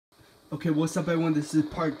Okay, what's up everyone? This is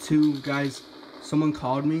part 2, guys. Someone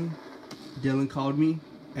called me, Dylan called me,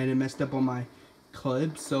 and it messed up on my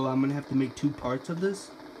clip, so I'm gonna have to make 2 parts of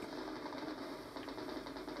this.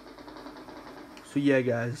 So yeah,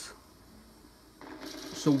 guys.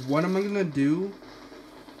 So what am I gonna do?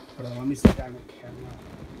 Hold on, let me set down the camera.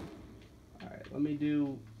 Alright, let me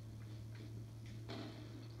do...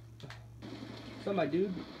 So my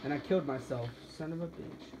dude, and I killed myself. Son of a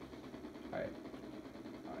bitch. Alright.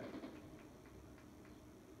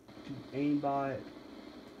 Aimbot.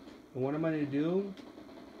 And what I'm gonna do?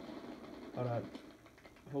 Hold on.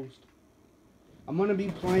 Host. I'm gonna be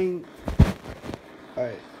playing.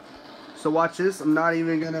 Alright. So watch this.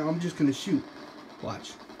 I'm just gonna shoot.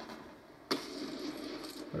 Watch.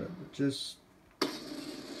 Just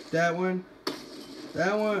that one.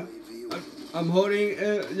 That one. I'm holding.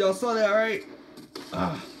 Y'all saw that, right?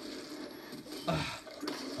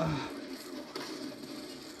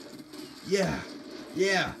 Yeah.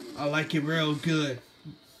 Yeah, I like it real good.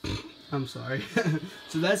 I'm sorry.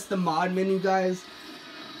 So that's the mod menu, guys.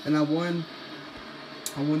 And I won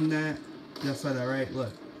that. Y'all saw that, right?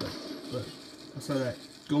 Look. I saw that.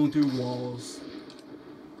 Going through walls.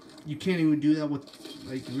 You can't even do that with,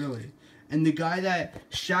 like, really. And the guy that,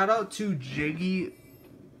 shout out to Jiggy.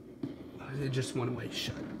 It just went away.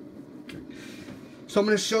 Shut up. Okay. So I'm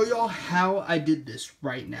going to show y'all how I did this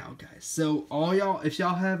right now, guys. So all y'all, if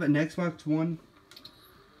y'all have an Xbox One,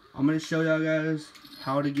 I'm going to show y'all guys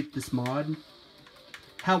how to get this mod.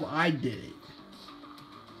 How I did it.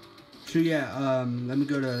 So yeah, let me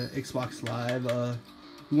go to Xbox Live.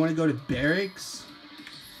 You want to go to Barracks.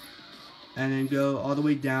 And then go all the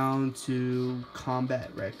way down to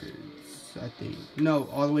Combat Records, I think. No,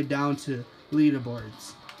 all the way down to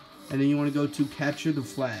Leaderboards. And then you want to go to Capture the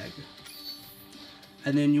Flag.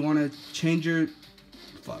 And then you want to change your...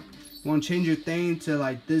 You want to change your thing to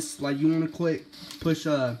like this, like you want to push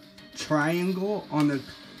a triangle on the,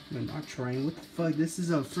 no, not triangle, what the fuck, this is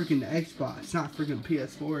a freaking Xbox, it's not freaking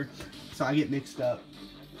PS4, so I get mixed up.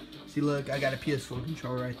 See, look, I got a PS4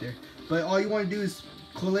 controller right there. But all you want to do is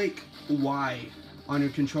click Y on your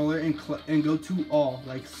controller and go to all,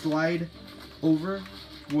 like slide over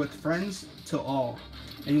with friends to all.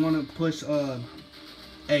 And you want to push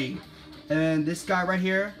A. And this guy right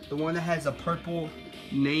here, the one that has a purple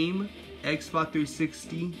name, Xbox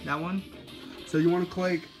 360, that one. So you want to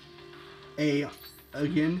click A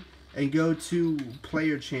again and go to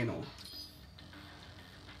player channel.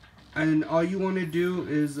 And all you want to do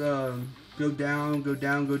is go down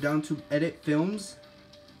to edit films.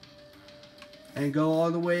 And go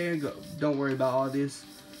all the way and go. Don't worry about all this.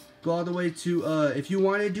 Go all the way to if you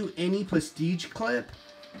want to do any prestige clip,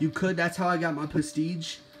 you could. That's how I got my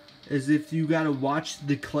prestige. Is if you gotta watch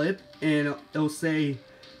the clip and it'll say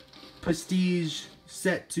prestige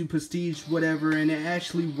set to prestige whatever, and it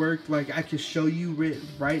actually worked. Like I can show you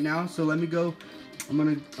right now. So let me go. I'm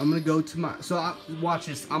gonna go to my. So watch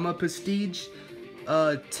this. I'm a prestige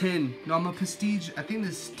 10. No, I'm a prestige. I think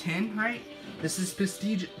this is 10, right? This is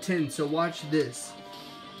prestige 10. So watch this.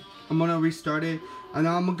 I'm gonna restart it, and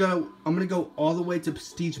I'm gonna go all the way to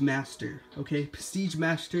prestige master. Okay, prestige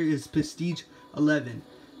master is prestige 11.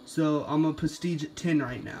 So I'm a prestige 10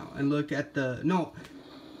 right now, and look at the no.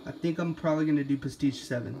 I think I'm probably gonna do prestige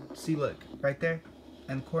 7. See, look right there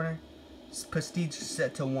in the corner. It's prestige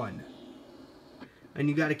set to 1, and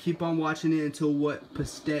you got to keep on watching it until what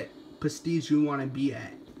prestige you want to be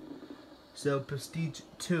at. So prestige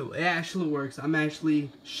 2, it actually works. I'm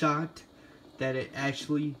actually shocked that it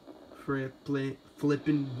actually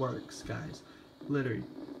flipping works, guys. Literally.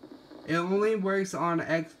 It only works on the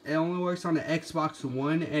Xbox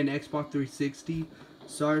One and Xbox 360.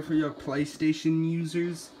 Sorry for your PlayStation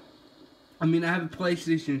users. I mean, I have a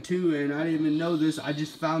PlayStation 2 and I didn't even know this. I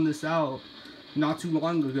just found this out not too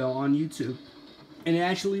long ago on YouTube. And it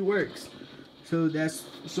actually works. So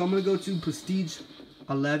I'm gonna go to Prestige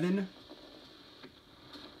 11.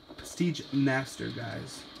 Prestige Master,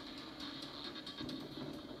 guys.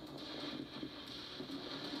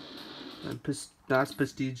 That's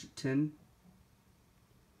Prestige 10.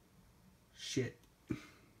 Shit.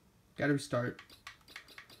 Gotta restart.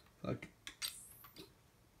 Fuck.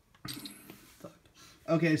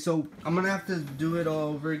 Okay, so I'm gonna have to do it all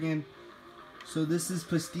over again. So this is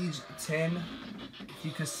Prestige 10. If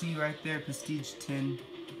you can see right there, Prestige 10.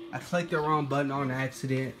 I clicked the wrong button on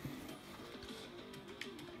accident.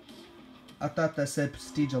 I thought that said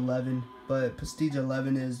Prestige 11, but Prestige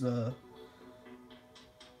 11 is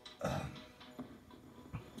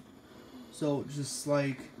so just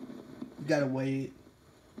like you gotta wait.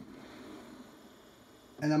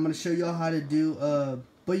 And I'm gonna show y'all how to do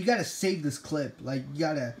but you gotta save this clip. Like you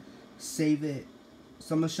gotta save it.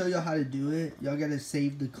 So I'm gonna show y'all how to do it. Y'all gotta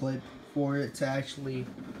save the clip for it to actually,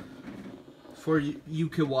 for you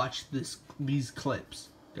could watch these clips,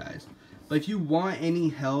 guys. But if you want any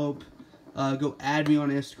help, go add me on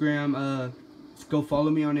Instagram. Go follow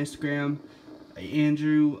me on Instagram,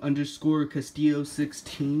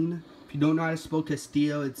 Andrew_Castillo16. If you don't know how to spell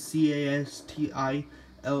Castillo, it's Castillo.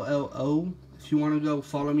 If you want to go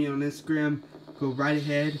follow me on Instagram, go right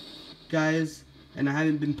ahead, guys. And I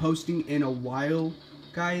haven't been posting in a while,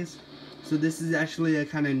 guys. So this is actually a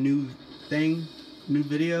kind of new thing, new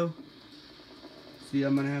video. See,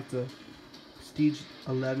 I'm gonna have to. Prestige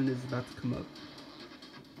 11 is about to come up.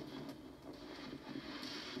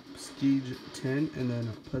 Prestige 10 and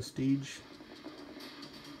then Prestige.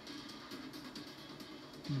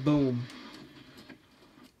 Boom.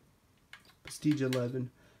 Prestige 11.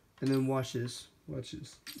 And then watch this. Watch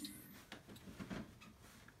this.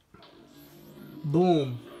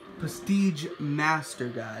 Boom. Prestige Master,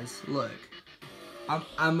 guys. Look.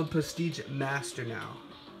 I'm a Prestige Master now.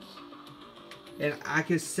 And I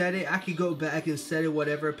can set it. I could go back and set it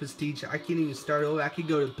whatever Prestige. I can't even start over. I could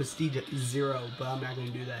go to Prestige 0, but I'm not going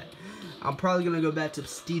to do that. I'm probably going to go back to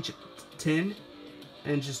Prestige 10.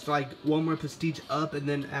 And just like one more Prestige up. And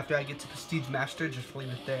then after I get to Prestige Master, just leave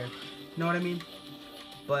it there. You know what I mean?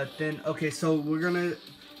 But then, okay, so we're going to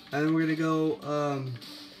go,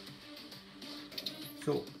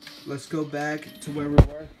 so let's go back to where we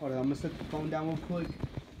were. Hold on, I'm going to set the phone down real quick.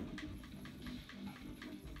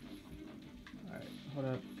 Alright, hold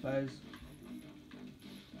up, guys.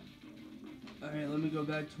 Alright, let me go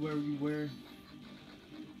back to where we were.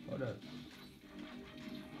 Hold up.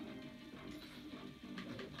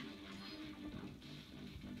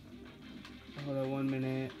 Hold on 1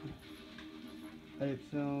 minute. Edit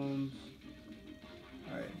films.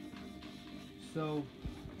 Alright. So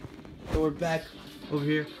we're back over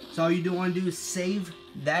here. So all you want to do is save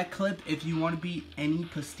that clip if you want to be any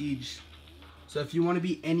Prestige. So if you want to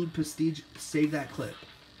be any Prestige, save that clip.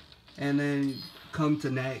 And then come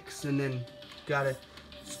to next. And then gotta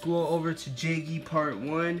scroll over to Jiggy Part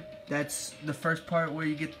 1. That's the first part where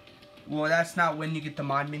you get, well, that's not when you get the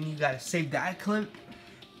mod menu. You gotta save that clip.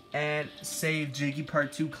 And save Jiggy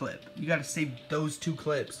Part 2 clip. You gotta save those 2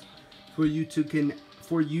 clips for you to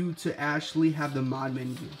actually have the mod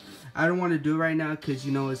menu. I don't want to do it right now because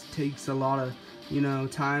you know it takes a lot of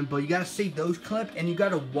time. But you gotta save those clips and you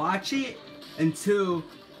gotta watch it until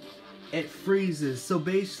it freezes. So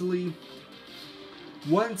basically,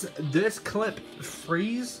 once this clip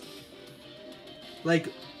freezes,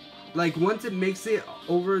 like once it makes it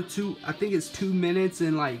over to, I think it's 2 minutes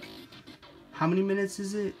and like. How many minutes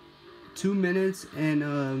is it? 2 minutes, and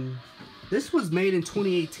this was made in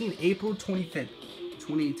 2018, April 25th,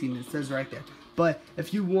 2018. It says right there. But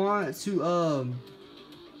if you want to,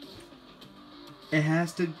 it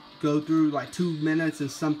has to go through like 2 minutes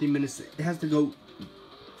and something minutes. It has to go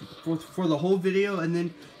for the whole video, and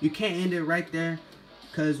then you can't end it right there,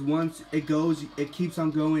 because once it goes, it keeps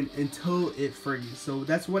on going until it freezes. So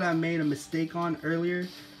that's what I made a mistake on earlier.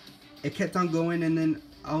 It kept on going, and then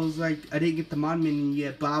I was like, I didn't get the mod menu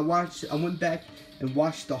yet, but I went back and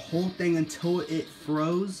watched the whole thing until it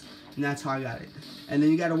froze, and that's how I got it. And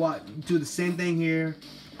then you gotta do the same thing here,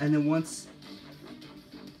 and then once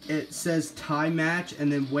it says time match,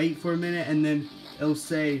 and then wait for a minute, and then it'll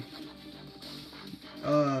say,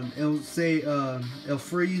 it'll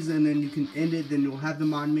freeze, and then you can end it. Then you'll have the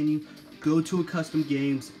mod menu. Go to a custom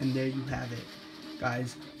games, and there you have it,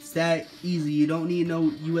 guys. It's that easy. You don't need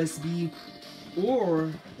no USB. Or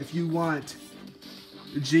if you want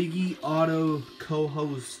Jiggy Auto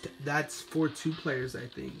Co-host, that's for 2 players, I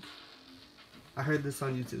think. I heard this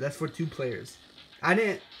on YouTube. That's for 2 players. I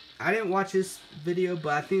didn't watch this video,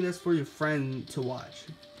 but I think that's for your friend to watch.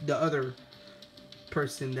 The other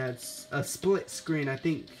person that's a split screen, I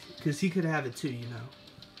think, because he could have it too, you know.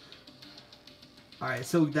 Alright,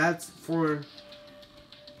 so that's for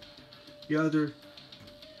your other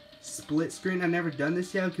split screen. I've never done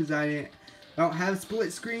this yet because I don't have a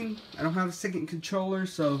split screen. I don't have a second controller,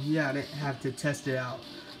 so yeah, I didn't have to test it out.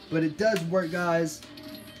 But it does work, guys.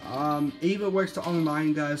 It even works to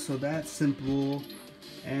online, guys, so that's simple.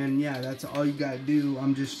 And yeah, that's all you gotta do.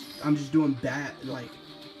 I'm just doing that, like,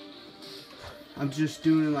 I'm just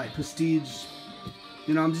doing like Prestige.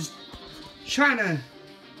 You know, I'm just trying to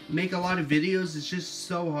make a lot of videos. It's just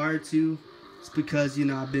so hard to. It's because, you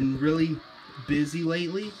know, I've been really busy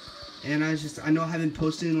lately. And I know I haven't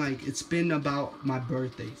posted in, like, it's been about my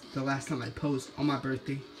birthday. The last time I posted on my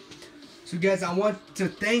birthday. So guys, I want to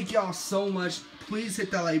thank y'all so much. Please hit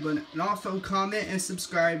that like button. And also comment and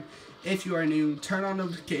subscribe. if you are new, turn on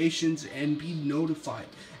notifications and be notified.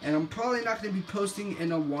 And I'm probably not going to be posting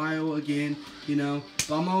in a while again, you know,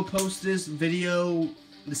 but I'm going to post this video,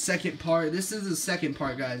 the second part. This is the second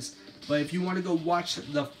part, guys. But if you want to go watch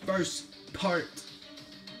the first part,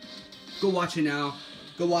 go watch it now.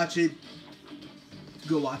 Go watch it.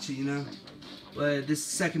 Go watch it, you know. But this is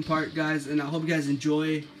the second part, guys, and I hope you guys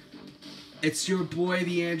enjoy. It's your boy,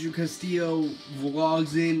 the Andrew Castillo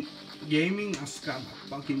Vlogs in Gaming. I forgot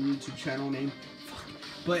my fucking YouTube channel name. Fuck.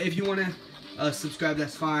 But if you want to subscribe,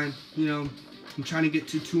 that's fine. You know, I'm trying to get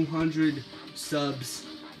to 200 subs.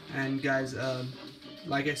 And guys,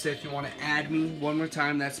 like I said, if you want to add me one more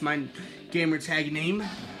time, that's my gamer tag name.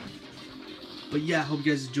 But yeah, I hope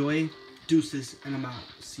you guys enjoy. Deuces, and I'm out.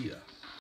 See ya.